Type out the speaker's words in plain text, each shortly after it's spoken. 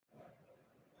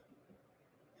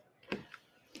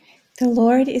The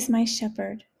Lord is my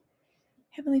shepherd.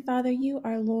 Heavenly Father, you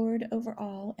are Lord over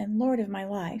all and Lord of my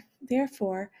life.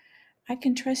 Therefore, I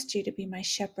can trust you to be my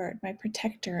shepherd, my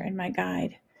protector, and my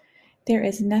guide. There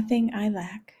is nothing I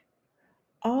lack.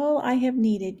 All I have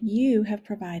needed, you have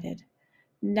provided.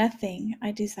 Nothing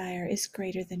I desire is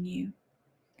greater than you.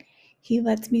 He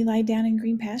lets me lie down in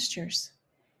green pastures.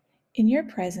 In your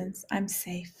presence, I'm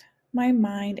safe. My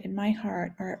mind and my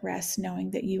heart are at rest knowing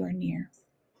that you are near.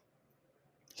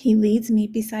 He leads me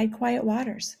beside quiet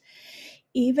waters.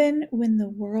 Even when the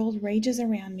world rages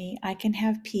around me, I can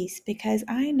have peace because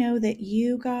I know that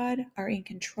you, God, are in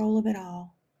control of it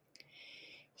all.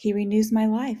 He renews my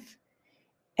life.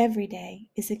 Every day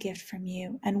is a gift from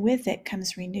you, and with it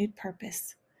comes renewed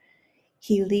purpose.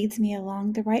 He leads me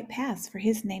along the right paths for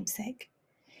his name's sake.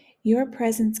 Your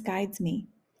presence guides me.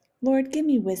 Lord, give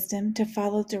me wisdom to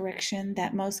follow direction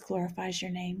that most glorifies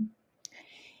your name.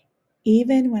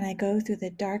 Even when I go through the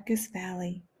darkest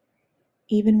valley,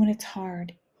 even when it's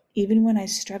hard, even when I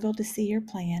struggle to see your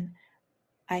plan,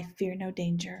 I fear no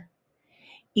danger.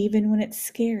 Even when it's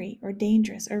scary or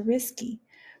dangerous or risky,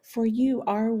 for you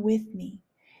are with me.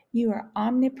 You are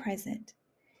omnipresent.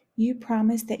 You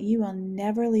promise that you will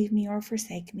never leave me or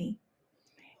forsake me.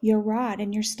 Your rod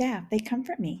and your staff, they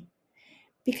comfort me.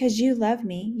 Because you love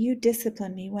me, you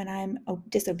discipline me when I'm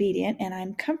disobedient, and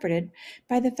I'm comforted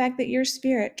by the fact that your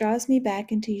spirit draws me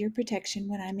back into your protection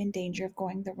when I'm in danger of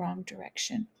going the wrong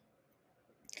direction.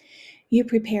 You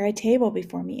prepare a table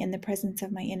before me in the presence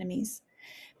of my enemies.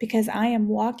 Because I am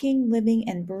walking, living,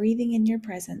 and breathing in your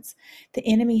presence, the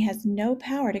enemy has no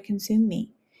power to consume me.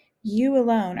 You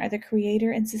alone are the creator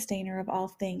and sustainer of all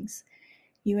things.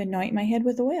 You anoint my head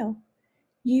with oil.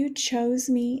 You chose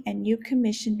me and you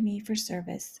commissioned me for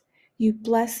service. You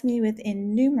bless me with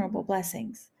innumerable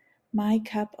blessings. My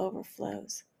cup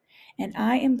overflows, and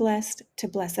I am blessed to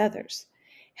bless others.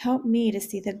 Help me to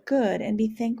see the good and be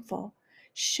thankful.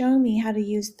 Show me how to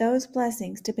use those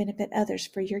blessings to benefit others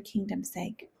for your kingdom's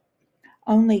sake.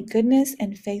 Only goodness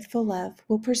and faithful love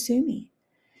will pursue me.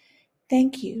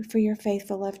 Thank you for your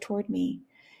faithful love toward me.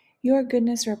 Your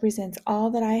goodness represents all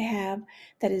that I have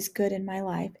that is good in my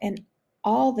life, and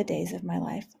all the days of my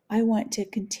life, I want to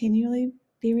continually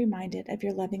be reminded of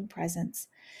your loving presence,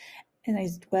 and I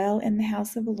dwell in the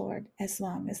house of the Lord as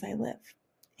long as I live.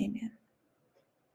 Amen.